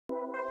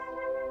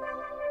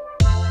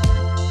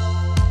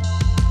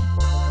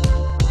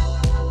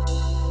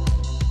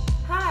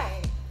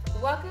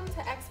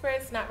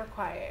Voice Not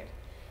Required,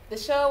 the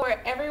show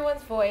where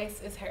everyone's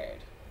voice is heard.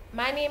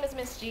 My name is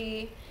Miss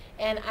G,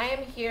 and I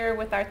am here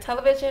with our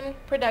television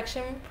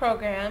production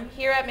program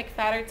here at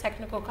McFadder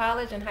Technical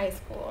College and High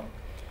School.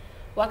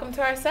 Welcome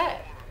to our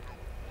set.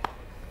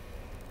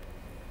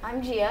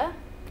 I'm Gia.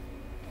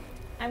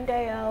 I'm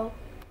Dale.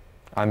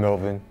 I'm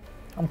Melvin.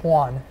 I'm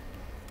Juan.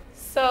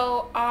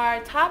 So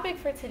our topic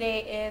for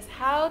today is,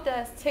 how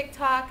does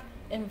TikTok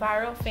and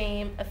viral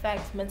fame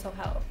affect mental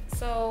health?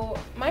 So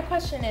my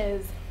question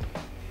is,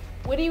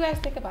 what do you guys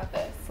think about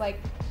this? Like,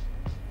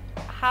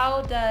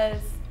 how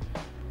does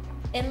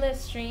endless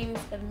streams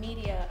of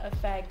media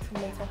affect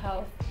mental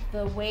health?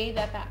 The way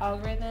that the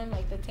algorithm,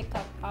 like the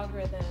TikTok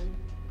algorithm,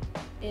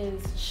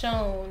 is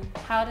shown,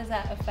 how does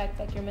that affect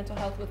like your mental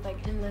health with like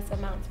endless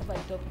amounts of like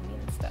dopamine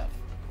and stuff?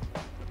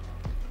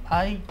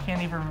 I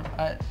can't even,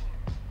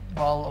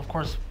 well, of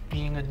course,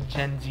 being a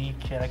Gen Z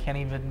kid, I can't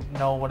even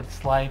know what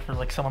it's like for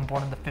like someone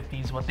born in the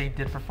 50s, what they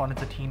did for fun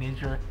as a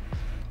teenager.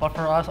 But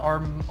for us,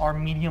 our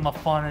medium of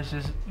fun is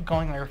just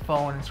going on your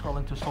phone and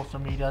scrolling through social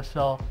media.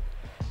 So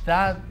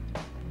that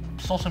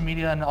social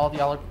media and all the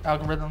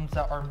algorithms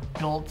that are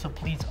built to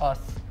please us,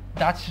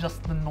 that's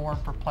just the norm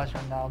for pleasure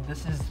now.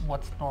 This is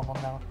what's normal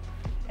now.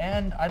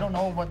 And I don't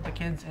know what the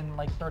kids in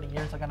like 30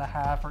 years are gonna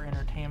have for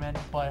entertainment,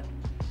 but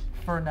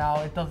for now,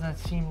 it doesn't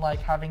seem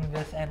like having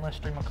this endless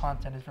stream of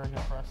content is very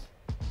good for us.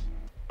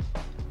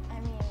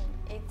 I mean,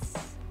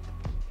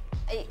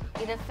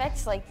 it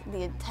affects like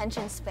the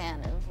attention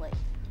span of like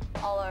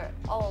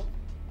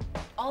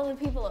all the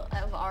people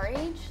of our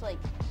age. Like,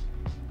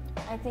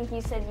 I think you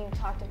said you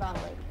talked about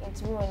like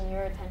it's ruined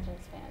your attention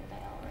span, Dale,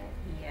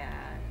 right?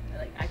 Yeah,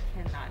 like I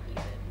cannot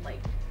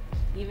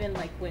even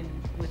when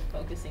with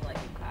focusing like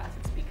in class,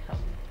 it's become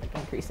like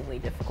increasingly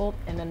difficult.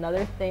 And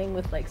another thing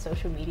with like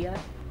social media,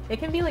 it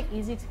can be like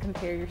easy to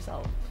compare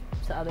yourself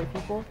to other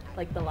people,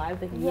 like the life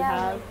that you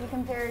have. Like you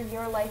compare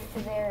your life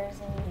to theirs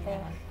and you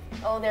think,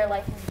 oh, their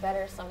life is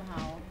better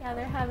somehow. Yeah,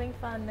 they're having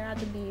fun, they're at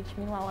the beach,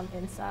 meanwhile I'm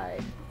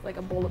inside, like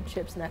a bowl of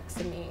chips next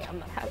to me, I'm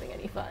not having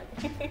any fun.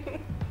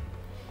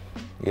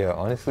 Yeah,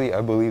 honestly,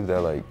 I believe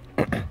that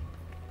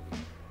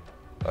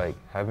like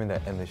having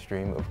that endless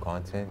stream of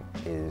content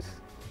is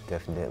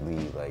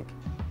definitely like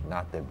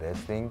not the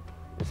best thing,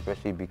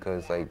 especially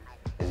because like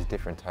it's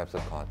different types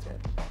of content.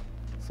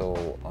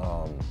 So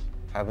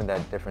having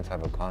that different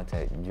type of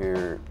content,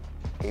 you're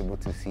able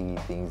to see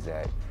things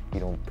that you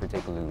don't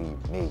particularly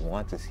may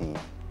want to see,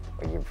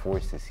 or you're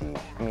forced to see.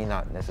 I mean,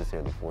 not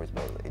necessarily forced,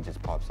 but it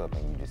just pops up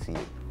and you just see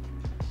it.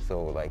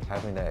 So like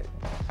having that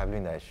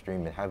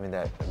stream and having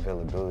that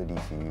availability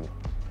to you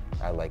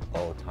at like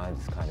all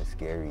times is kind of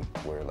scary,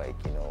 where like,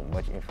 you know,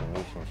 much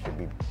information should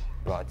be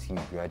brought to you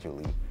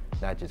gradually,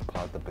 not just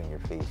popped up in your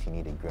face. You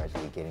need to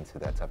gradually get into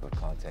that type of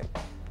content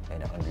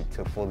and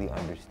to fully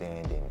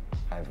understand and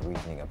have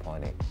reasoning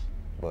upon it.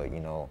 But you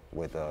know,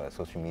 with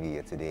social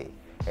media today,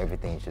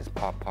 everything's just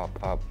pop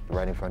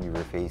right in front of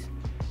your face,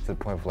 to the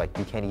point of like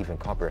you can't even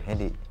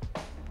comprehend it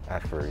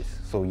at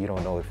first. So you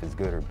don't know if it's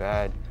good or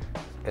bad.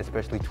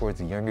 Especially towards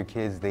the younger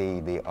kids,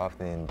 they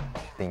often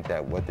think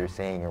that what they're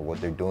saying or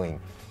what they're doing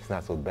is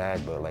not so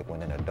bad. But like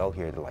when an adult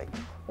hears, they're like,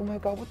 oh my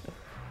God,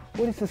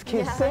 what is this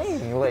kid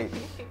saying? Like,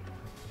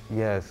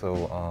 yeah.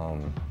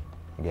 So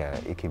yeah,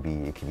 it could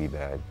be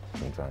bad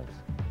sometimes.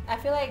 I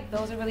feel like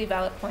those are really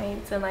valid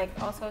points, and like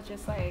also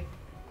just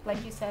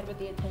like you said with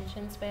the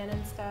attention span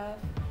and stuff.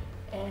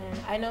 And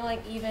I know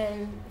like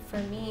even for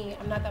me,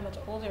 I'm not that much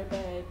older,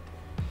 but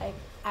like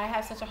I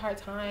have such a hard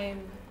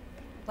time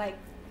like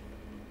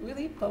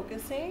really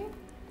focusing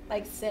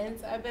like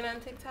since I've been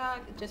on TikTok,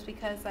 just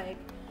because like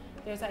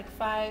there's like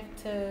 5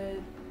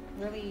 to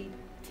really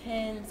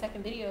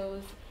 10-second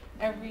videos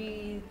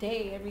every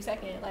day, every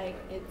second. Like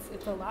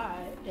it's a lot,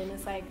 and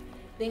it's like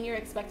then you're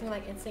expecting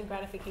like instant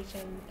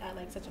gratification at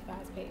like such a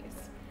fast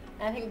pace.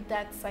 And I think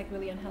that's like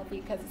really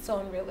unhealthy because it's so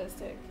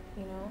unrealistic,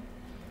 you know?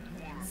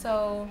 Yeah.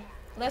 So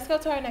let's go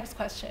to our next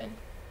question.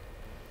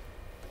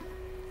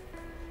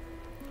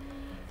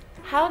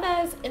 How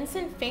does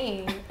instant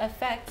fame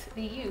affect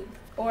the youth?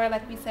 Or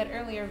like we said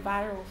earlier,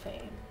 viral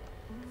fame.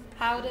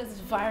 How does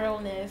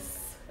viralness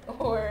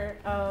or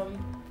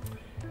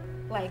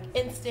like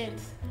instant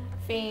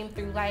fame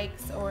through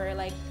likes, or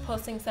like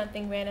posting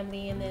something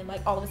randomly and then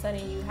like all of a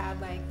sudden you have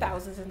like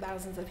thousands and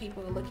thousands of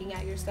people looking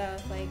at your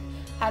stuff, like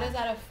how does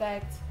that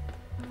affect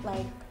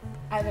like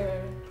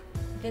either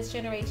this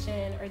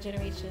generation or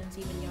generations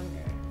even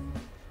younger?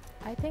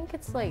 I think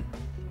it's like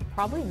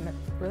probably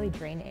really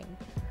draining,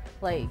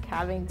 like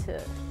having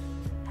to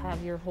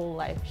have your whole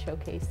life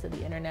showcased to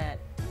the internet,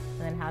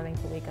 and then having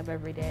to wake up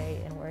every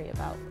day and worry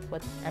about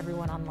what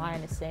everyone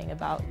online is saying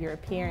about your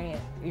appearance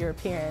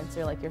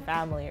or like your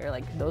family or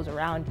like those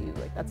around you.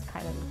 Like that's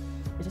kind of,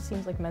 it just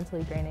seems like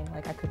mentally draining.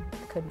 Like I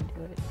couldn't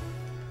do it.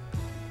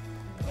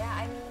 Yeah,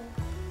 I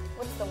mean,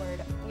 what's the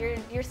word?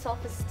 Your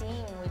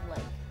self-esteem would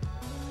like,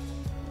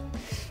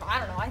 I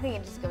don't know, I think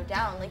it'd just go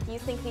down. Like you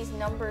think these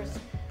numbers,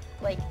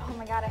 like, oh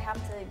my God, I have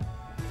to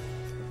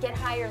get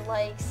higher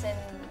likes and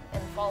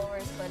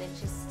followers, but it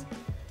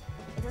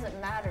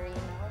doesn't matter, you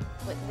know?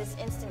 but this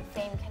instant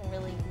fame can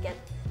really get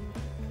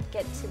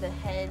to the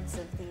heads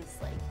of these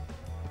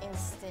like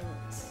instant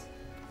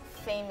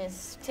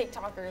famous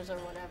TikTokers or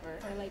whatever.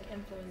 Or like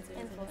influencers.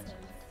 in a sense.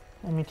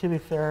 I mean, to be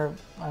fair,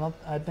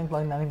 I think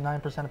like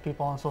 99% of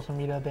people on social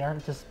media, they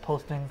aren't just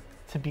posting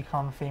to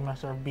become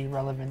famous or be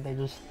relevant. They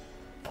just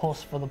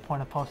post for the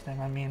point of posting.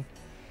 I mean,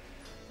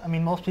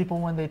 most people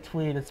when they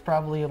tweet, it's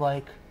probably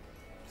like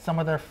some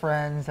of their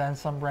friends and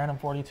some random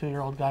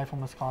 42-year-old guy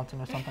from Wisconsin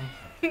or something.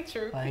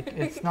 True. Like,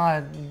 it's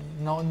not,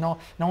 no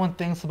one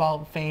thinks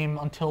about fame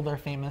until they're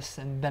famous,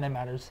 and then it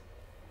matters.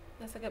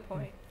 That's a good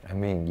point. I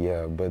mean,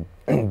 yeah, but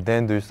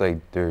then there's like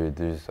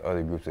there's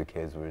other groups of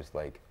kids where it's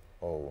like,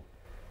 oh,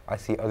 I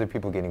see other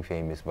people getting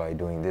famous by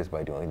doing this,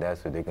 by doing that,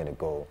 so they're gonna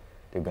go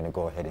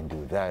ahead and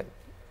do that,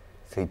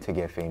 say to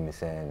get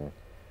famous, and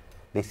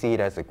they see it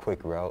as a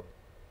quick route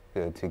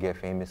to get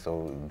famous,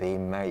 so they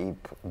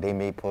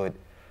may put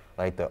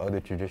like the other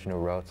traditional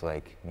routes,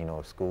 like, you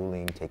know,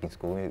 taking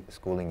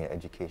schooling and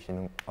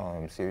education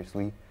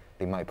seriously.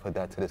 They might put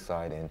that to the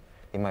side and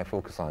they might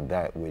focus on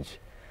that, which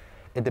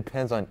it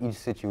depends on each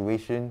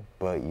situation,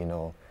 but you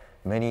know,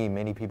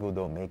 many people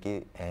don't make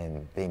it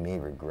and they may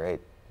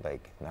regret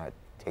like not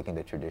taking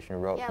the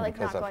traditional route Yeah, like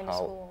because not of going to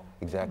school.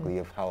 exactly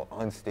of how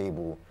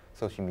unstable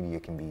social media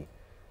can be.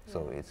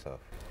 So it's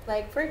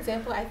Like, for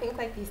example, I think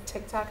like these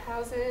TikTok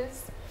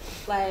houses,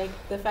 like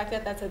the fact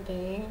that that's a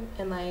thing,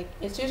 and like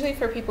it's usually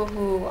for people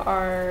who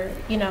are,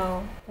 you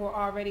know, who are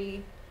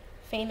already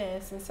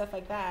famous and stuff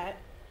like that.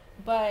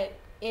 But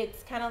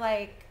it's kind of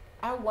like,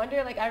 I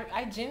wonder, like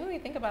I genuinely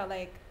think about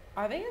like,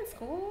 are they in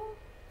school?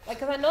 Like,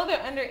 cause I know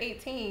they're under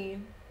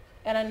 18,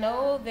 and I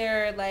know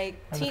they're like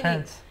It teenage.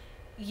 depends.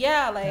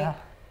 Yeah, like Yeah.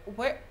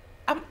 where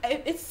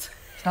it's.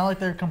 It's not like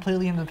they're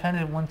completely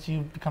independent once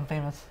you become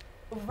famous.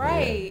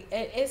 Right.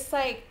 It's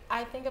like,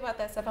 I think about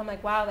that stuff. I'm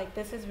like, wow, like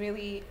this has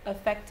really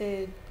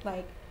affected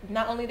like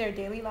not only their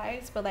daily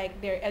lives, but like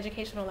their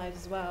educational lives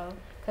as well.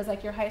 Because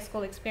like your high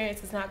school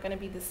experience is not going to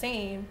be the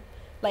same,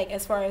 like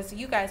as far as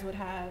you guys would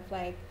have.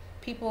 Like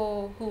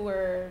people who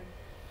were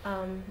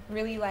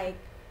really like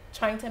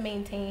trying to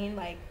maintain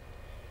like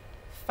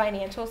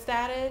financial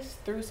status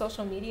through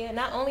social media.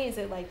 Not only is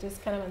it like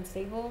just kind of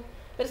unstable,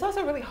 but it's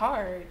also really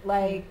hard.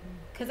 Like,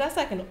 because that's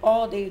like an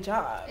all-day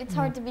job. It's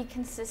hard to be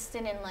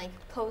consistent and like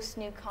post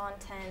new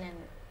content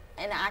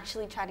and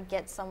actually try to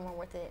get somewhere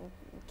with it and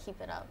keep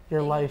it up.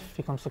 Your life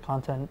becomes the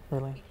content,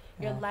 really.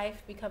 Your Yeah.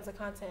 life becomes a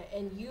content,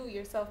 and you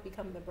yourself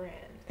become the brand.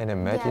 and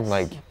imagine Yes.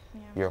 like Yeah.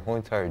 your whole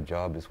entire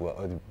job is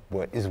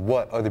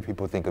what other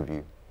people think of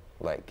you,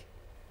 like.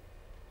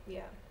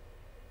 Yeah,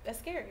 that's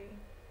scary.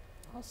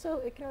 Also,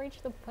 it can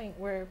reach the point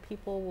where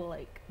people will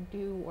like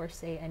do or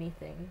say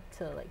anything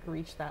to like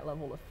reach that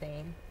level of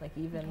fame, like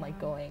even like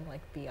going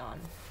like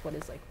beyond what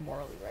is like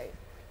morally right.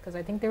 Because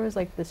I think there was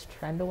like this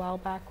trend a while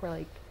back where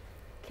like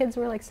kids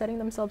were like setting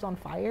themselves on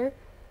fire.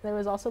 There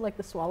was also like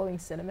the swallowing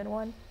cinnamon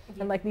one,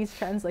 and like these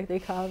trends like they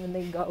come and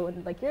they go,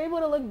 and like you're able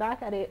to look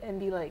back at it and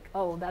be like,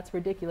 oh, that's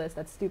ridiculous,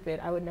 that's stupid,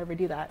 I would never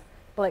do that.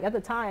 But like at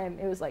the time,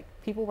 it was like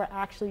people were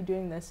actually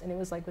doing this, and it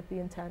was like with the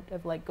intent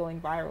of like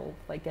going viral,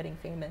 like getting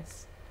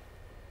famous.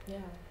 Yeah.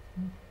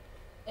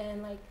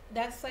 And like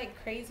that's like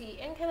crazy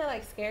and kind of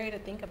like scary to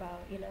think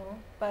about, you know.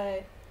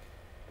 But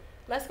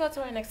let's go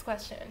to our next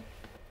question.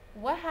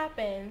 What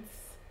happens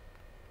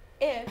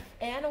if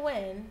and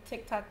when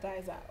TikTok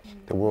dies out?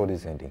 The world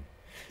is ending.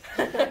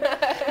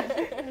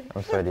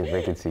 I'm sorry to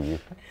break it to you.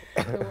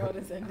 The world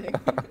is ending.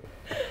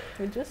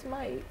 It just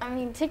might. I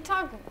mean,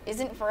 TikTok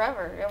isn't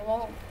forever. It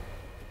won't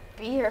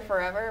be here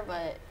forever,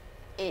 but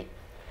if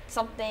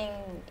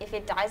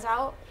it dies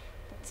out,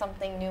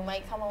 something new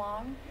might come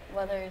along,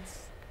 whether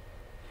it's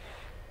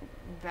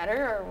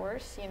better or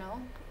worse, you know,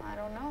 I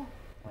don't know.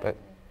 But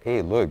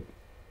hey, look,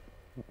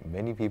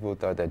 many people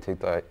thought that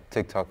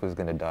TikTok was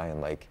gonna die in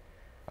like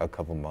a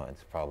couple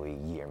months, probably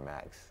a year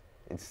max.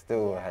 It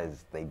still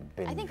has like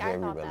been I think very I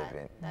thought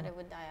relevant. that it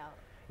would die out,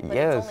 but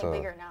Yeah, it's so only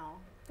bigger now.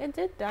 It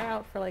did die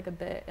out for like a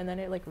bit, and then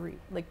it like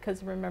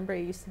because remember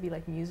it used to be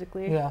like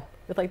Musical.ly Yeah.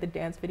 with like the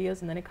dance videos,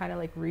 and then it kind of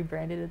like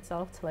rebranded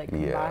itself to like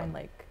Yeah. combine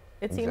like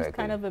it seems Exactly.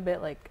 kind of a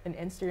bit like an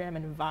Instagram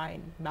and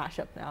Vine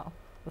mashup now.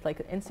 With like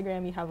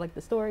Instagram you have like the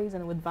stories,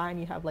 and with Vine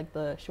you have like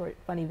the short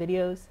funny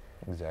videos.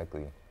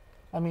 exactly.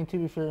 I mean, to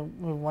be fair,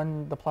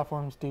 when the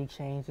platforms do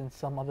change and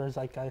some other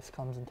zeitgeist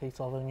comes and takes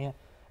over, I mean,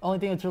 only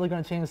thing that's really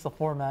going to change is the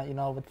format. You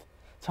know, with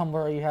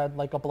Tumblr, you had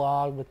like a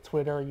blog. With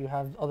Twitter, you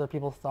have other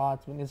people's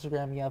thoughts. With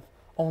Instagram, you have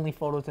only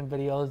photos and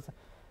videos.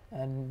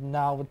 And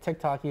now with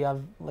TikTok, you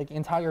have like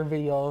entire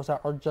videos that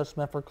are just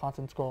meant for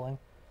content scrolling.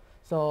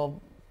 So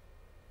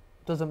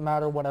it doesn't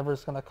matter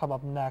whatever's going to come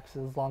up next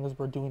as long as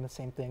we're doing the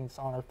same things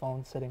on our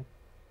phone sitting.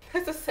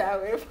 That's a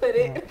sad way to put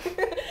it.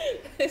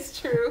 It's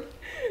true.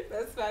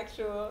 That's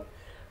factual.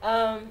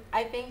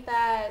 I think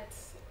that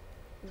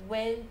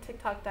when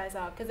TikTok dies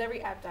out, because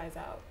every app dies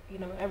out, you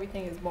know,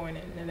 everything is born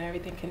in and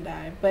everything can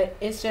die. But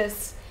it's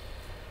just,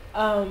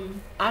 I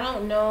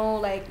don't know,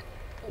 like,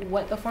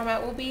 what the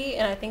format will be.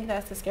 And I think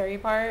that's the scary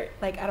part.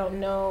 Like, I don't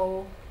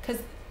know,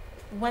 because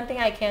one thing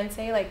I can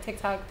say, like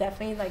TikTok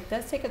definitely like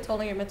does take a toll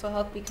on your mental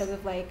health because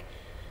of like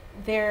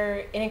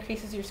it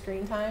increases your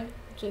screen time.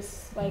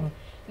 Just like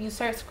you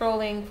start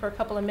scrolling for a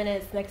couple of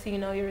minutes, next thing you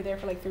know you're there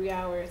for like 3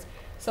 hours.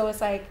 So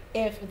it's like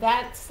if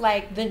that's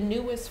like the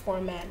newest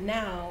format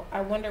now,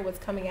 I wonder what's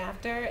coming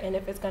after and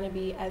if it's going to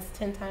be as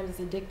 10 times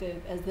as addictive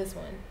as this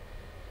one.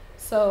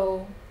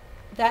 So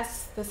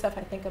that's the stuff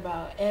I think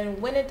about. And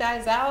when it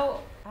dies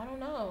out, I don't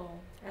know.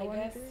 I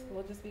guess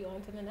we'll just be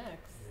on to the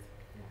next.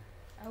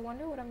 I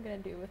wonder what I'm gonna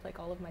do with like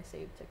all of my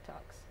saved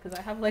TikToks because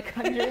I have like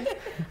hundreds.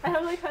 I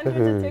have like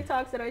hundreds of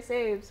TikToks that I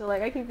saved. So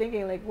like I keep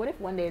thinking like, what if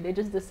one day they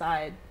just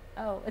decide,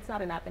 oh, it's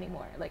not an app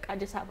anymore. Like I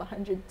just have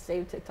 100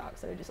 saved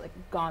TikToks that are just like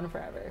gone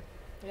forever.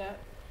 Yeah.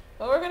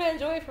 But we're gonna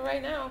enjoy it for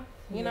right now.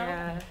 You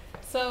know.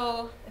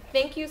 So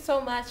thank you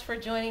so much for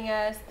joining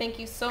us. Thank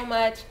you so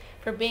much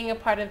for being a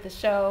part of the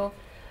show.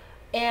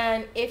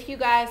 And if you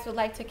guys would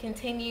like to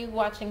continue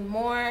watching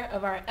more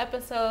of our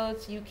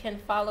episodes, you can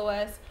follow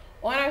us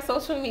on our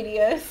social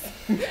medias.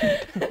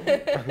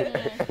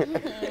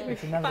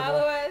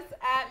 Follow us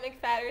at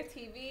McFatter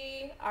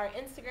TV, our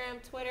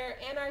Instagram, Twitter,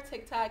 and our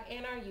TikTok,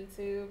 and our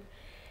YouTube.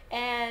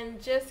 And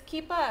just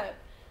keep up.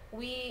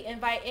 We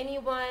invite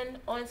anyone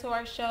onto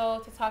our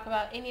show to talk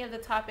about any of the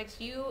topics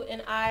you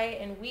and I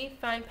and we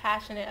find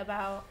passionate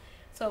about.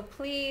 So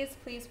please,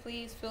 please,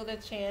 please feel the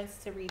chance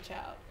to reach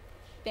out.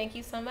 Thank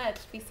you so much.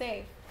 Be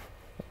safe.